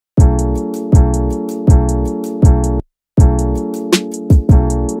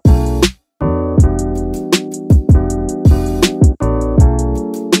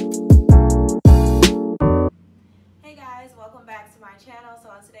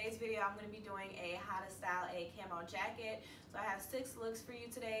today's video I'm going to be doing a how to style a camo jacket. So I have 6 looks for you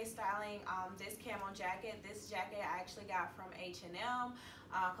today styling this camo jacket. This jacket I actually got from H&M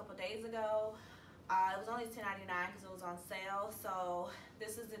a couple days ago. It was only $10.99 because it was on sale. So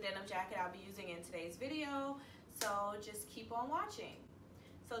this is the denim jacket I'll be using in today's video. So just keep on watching.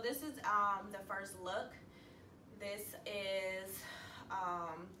 So this is the first look. This is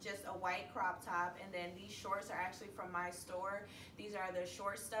just a white crop top, and then these shorts are actually from my store. These are the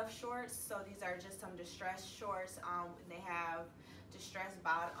short stuff shorts, so these are just some distressed shorts. They have distressed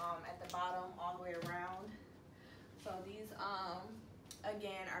bottom at the bottom all the way around. So these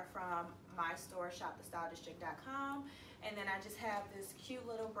again are from my store, shopthestyleddistrict.com. And then I just have this cute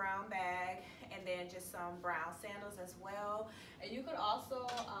little brown bag, and then just some brown sandals as well. And you could also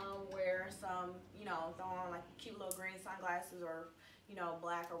wear some, you know, throw on like cute little green sunglasses, or you know,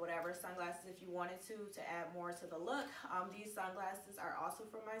 black or whatever sunglasses if you wanted to add more to the look. These sunglasses are also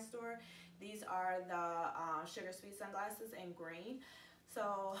from my store. These are the Sugar Sweet sunglasses in green.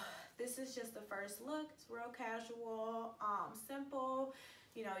 So this is just the first look. It's real casual, simple.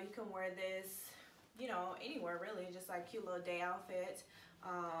 You know, you can wear this, you know, anywhere really, just like cute little day outfit,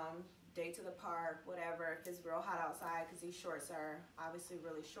 day to the park, whatever, if it's real hot outside, because these shorts are obviously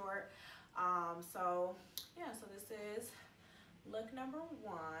really short. So yeah, so this is look number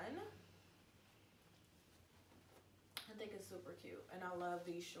 1. I think it's super cute, and I love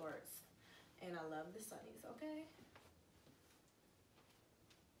these shorts, and I love the sunnies, okay?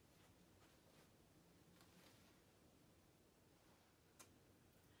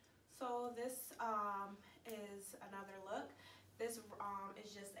 So this is another look. This is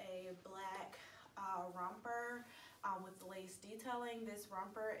just a black romper with lace detailing. This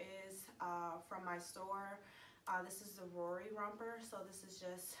romper is from my store. This is the Rory romper, so this is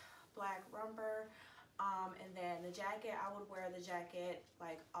just black romper. And then the jacket, I would wear the jacket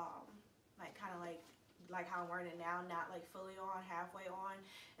like kind of like how I'm wearing it now, not like fully on, halfway on.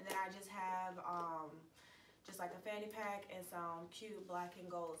 And then I just have just like a fanny pack and some cute black and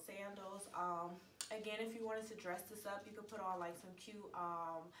gold sandals. Again, if you wanted to dress this up, you could put on like some cute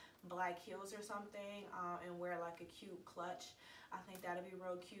black heels or something, and wear like a cute clutch. I think that'd be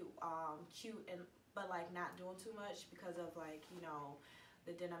real cute, but like not doing too much, because of like, you know,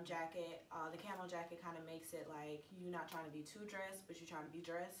 the denim jacket, the camo jacket kind of makes it like you're not trying to be too dressed, but you're trying to be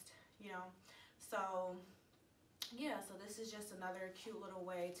dressed, you know. So yeah, so this is just another cute little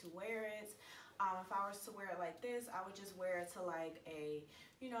way to wear it. If I was to wear it like this, I would just wear it to like a,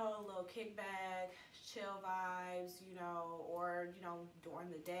 you know, a little kickback, chill vibes, you know, or, you know, during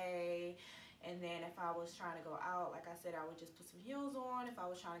the day. And then if I was trying to go out, like I said, I would just put some heels on. If I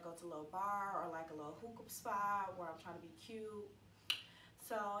was trying to go to a little bar or like a little hookah spot where I'm trying to be cute.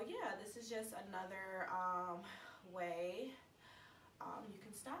 So yeah, this is just another way you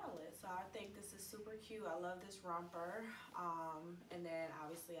can style it. So I think this is super cute. I love this romper, and then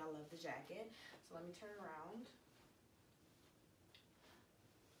obviously I love the jacket. So let me turn around.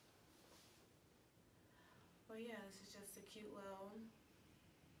 Well, yeah, this is just a cute little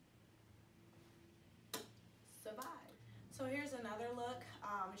survive. So here's another look.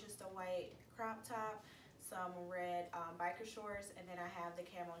 Just a white crop top, some red biker shorts, and then I have the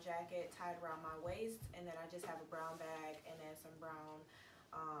camo jacket tied around my waist, and then I just have a brown bag and then some brown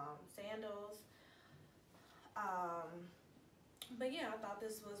sandals. But yeah, I thought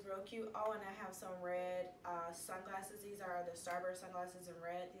this was real cute. Oh, and I have some red sunglasses. These are the Starburst sunglasses in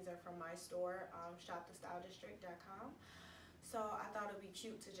red. These are from my store, shopthestyleddistrict.com. So I thought it'd be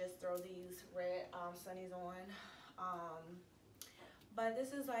cute to just throw these red sunnies on. But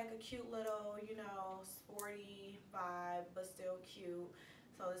this is like a cute little, you know, sporty vibe, but still cute.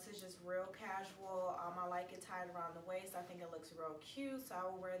 So this is just real casual. I like it tied around the waist. I think it looks real cute. So I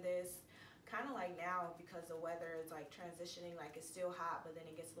will wear this kind of like now, because the weather is like transitioning, like it's still hot, but then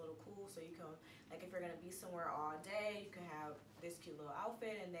it gets a little cool. So you can, like if you're gonna be somewhere all day, you can have this cute little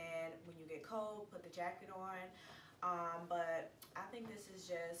outfit, and then when you get cold, put the jacket on. But I think this is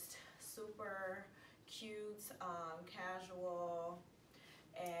just super cute, casual,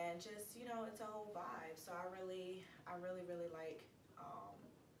 and just, you know, it's a whole vibe. So I really like,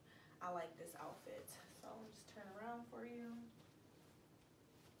 I like this outfit. So I'll just turn around for you.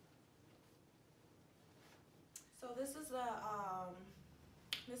 So this is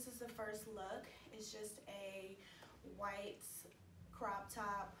the first look. It's just a white crop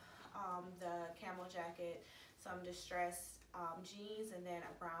top, the camo jacket, some distressed jeans, and then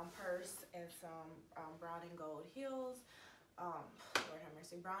a brown purse, and some brown and gold heels. Lord have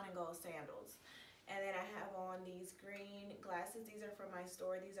mercy, brown and gold sandals. And then I have on these green glasses. These are from my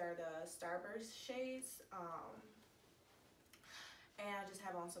store. These are the Starburst shades. And I just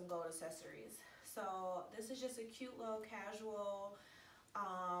have on some gold accessories. So this is just a cute little casual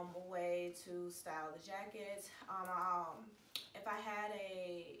way to style the jacket. If I had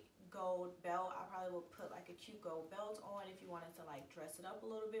a gold belt, I probably would put like a cute gold belt on if you wanted to like dress it up a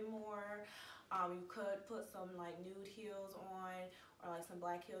little bit more. You could put some like nude heels on, or like some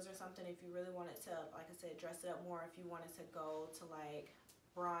black heels or something if you really wanted to, like I said, dress it up more. If you wanted to go to like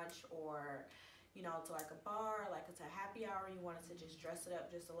brunch, or you know, to like a bar, like it's a happy hour, you wanted to just dress it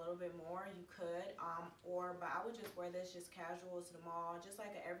up just a little bit more, you could. But I would just wear this just casual to the mall, just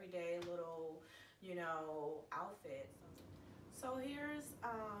like an everyday little, you know, outfit. So here's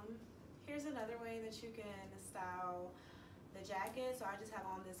another way that you can style the jacket. So I just have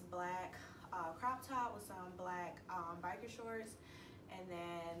on this black crop top with some black biker shorts, and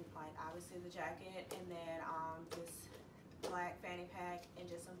then like obviously the jacket, and then this black fanny pack, and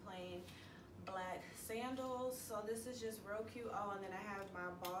just some plain black sandals. So this is just real cute. Oh, and then I have my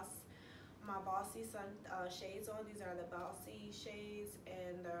Bossy sun shades on. These are the Bossy shades,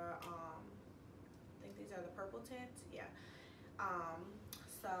 and I think these are the purple tints. Yeah.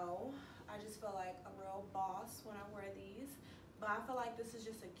 So I just feel like a real boss when I wear these. But I feel like this is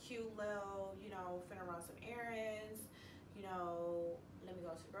just a cute little, you know, finna run some errands, you know, let me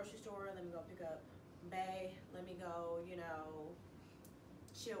go to the grocery store, let me go pick up Bae, let me go, you know,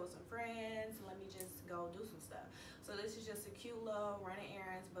 chill with some friends, let me just go do some stuff. So this is just a cute little running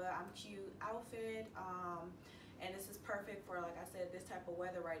errands, but I'm cute outfit. And this is perfect for, like I said, this type of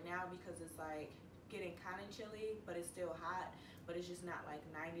weather right now, because it's like getting kind of chilly, but it's still hot, but it's just not like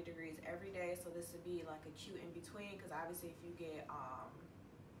 90 degrees every day. So this would be like a cute in between, because obviously if you get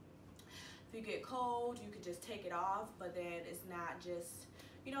cold, you could just take it off, but then it's not just,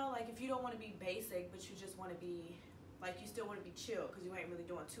 you know, like if you don't want to be basic, but you just want to be like, you still want to be chill because you ain't really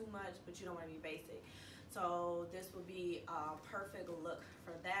doing too much, but you don't want to be basic. So this would be a perfect look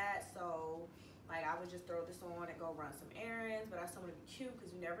for that. So like I would just throw this on and go run some errands, but I still want to be cute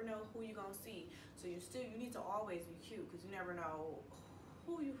because you never know who you're gonna see. So you need to always be cute, because you never know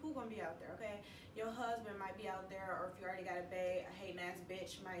who gonna be out there. Okay, your husband might be out there, or if you already got a bae, a hating ass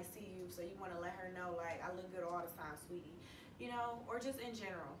bitch might see you, so you want to let her know like, I look good all the time, sweetie. You know, or just in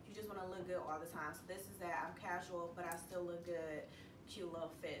general, you just want to look good all the time. So this is that I'm casual, but I still look good, cute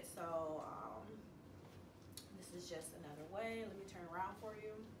little fit. So this is just another way. Let me turn around for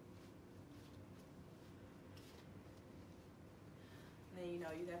you. And then, you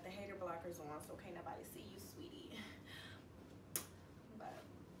know, you got the hater blockers on, so can't nobody see you, sweetie. But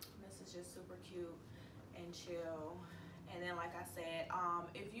this is just super cute and chill. And then, like I said,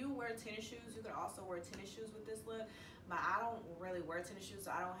 if you wear tennis shoes, you can also wear tennis shoes with this look. But I don't really wear tennis shoes,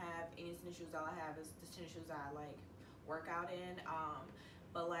 so I don't have any tennis shoes. All I have is the tennis shoes I like work out in.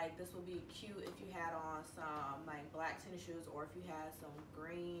 But like this would be cute if you had on some like black tennis shoes, or if you had some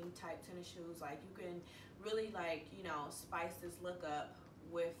green type tennis shoes. Like you can really like, you know, spice this look up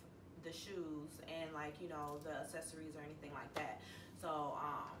with the shoes and like, you know, the accessories or anything like that. So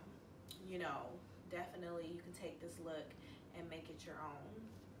you know, definitely you can take this look and make it your own.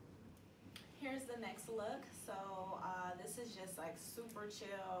 Here's the next look. So this is just like super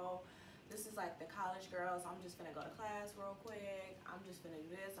chill. This is like the college girls. I'm just gonna go to class real quick. I'm just gonna do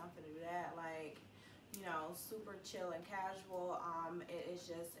this, I'm gonna do that. Like, you know, super chill and casual. It is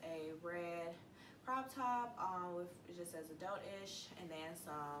just a red crop top with, it just says adult-ish, and then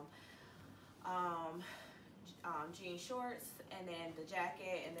some jean shorts, and then the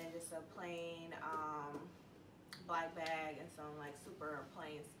jacket, and then just a plain black bag, and some like super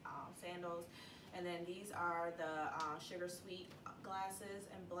plain sandals. And then these are the sugar sweet glasses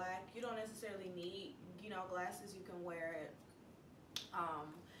in black. You don't necessarily need, you know, glasses. You can wear it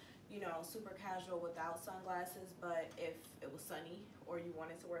you know, super casual without sunglasses, but if it was sunny or you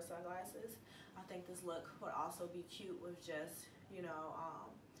wanted to wear sunglasses, I think this look would also be cute with just, you know,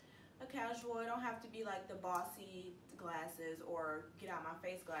 a casual. It don't have to be like the bossy glasses or get out my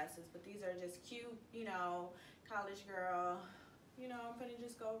face glasses, but these are just cute, you know, college girl, you know, I'm gonna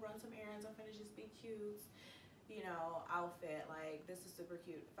just go run some errands, I'm gonna just be cute, you know, outfit. Like this is super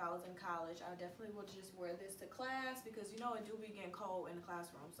cute. If I was in college, I definitely would just wear this to class, because you know it do be getting cold in the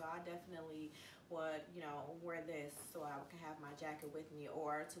classroom, so I definitely would, you know, wear this so I can have my jacket with me,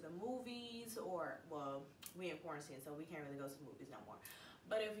 or to the movies, or, well, we in quarantine, so we can't really go to the movies no more.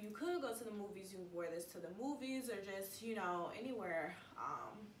 But if you could go to the movies, you wear this to the movies, or just, you know, anywhere.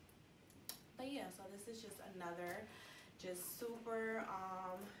 But yeah, so this is just another just super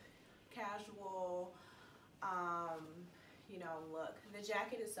casual you know, look. The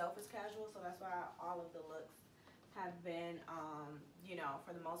jacket itself is casual, so that's why all of the looks have been you know,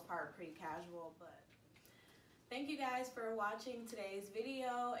 for the most part pretty casual. But Thank you guys for watching today's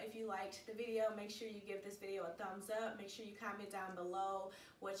video. If you liked the video, make sure you give this video a thumbs up. Make sure you comment down below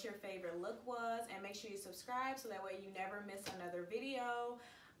what your favorite look was, and make sure you subscribe so that way you never miss another video.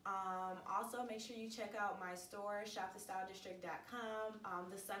 Also, make sure you check out my store,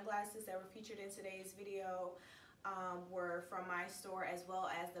 shopthestyledistrict.com. The sunglasses that were featured in today's video were from my store, as well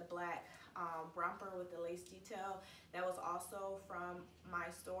as the black romper with the lace detail. That was also from my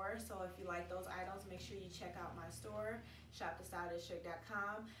store. So if you like those items, make sure you check out my store,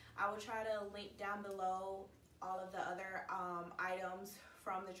 shopthestyledistrict.com. I will try to link down below all of the other items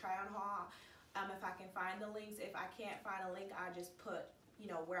from the try on haul if I can find the links. If I can't find a link, I just put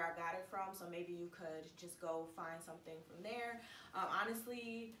where I got it from, so maybe you could just go find something from there.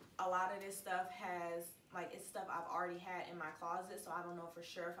 Honestly, a lot of this stuff it's stuff I've already had in my closet, so I don't know for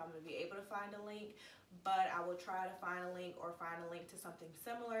sure if I'm gonna be able to find a link, but I will try to find a link or find a link to something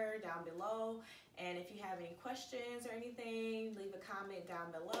similar down below. And if you have any questions or anything, leave a comment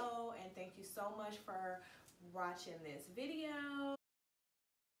down below. And thank you so much for watching this video.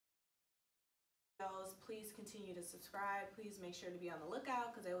 Please continue to subscribe. Please make sure to be on the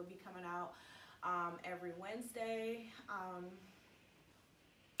lookout because they will be coming out every Wednesday.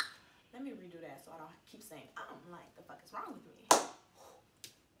 Let me redo that so I don't keep saying like the fuck is wrong with me.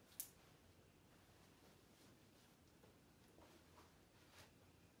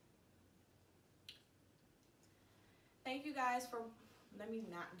 Thank you guys for, let me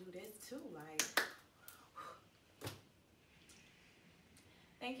not do this too, like.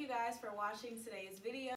 Thank you guys for watching today's video.